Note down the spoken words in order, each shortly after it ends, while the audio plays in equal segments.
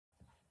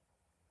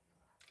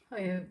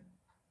Hi,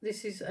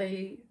 this is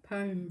a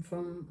poem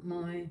from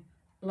my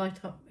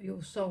Light Up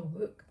Your Soul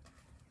book,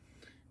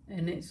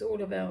 and it's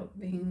all about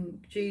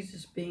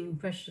Jesus being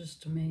precious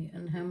to me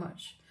and how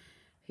much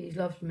he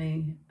loved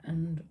me,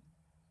 and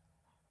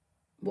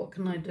what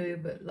can I do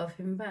but love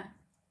him back.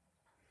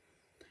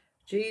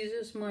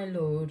 Jesus, my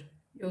Lord,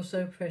 you're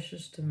so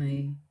precious to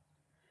me.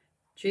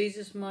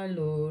 Jesus, my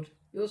Lord,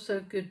 you're so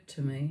good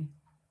to me.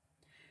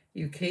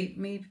 You keep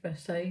me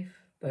safe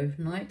both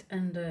night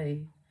and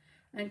day,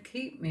 and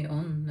keep me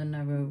on the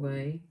narrow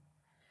way.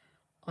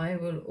 I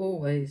will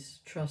always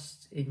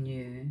trust in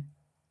you.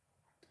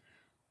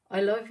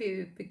 I love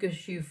you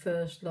because you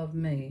first loved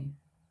me,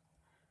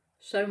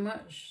 so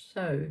much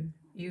so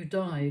you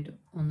died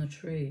on the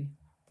tree.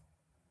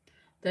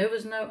 There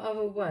was no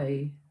other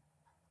way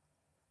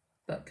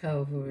but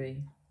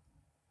Calvary.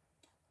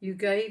 You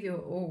gave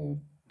your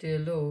all, dear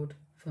Lord,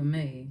 for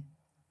me,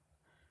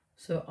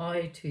 so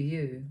I to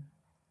you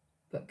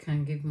but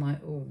can give my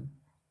all.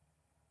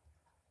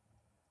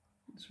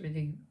 It's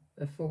really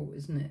a thought,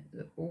 isn't it?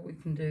 That all we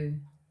can do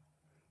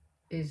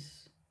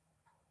is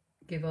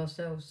give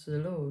ourselves to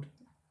the Lord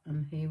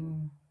and he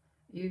will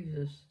use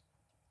us.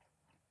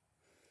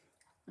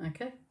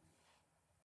 Okay?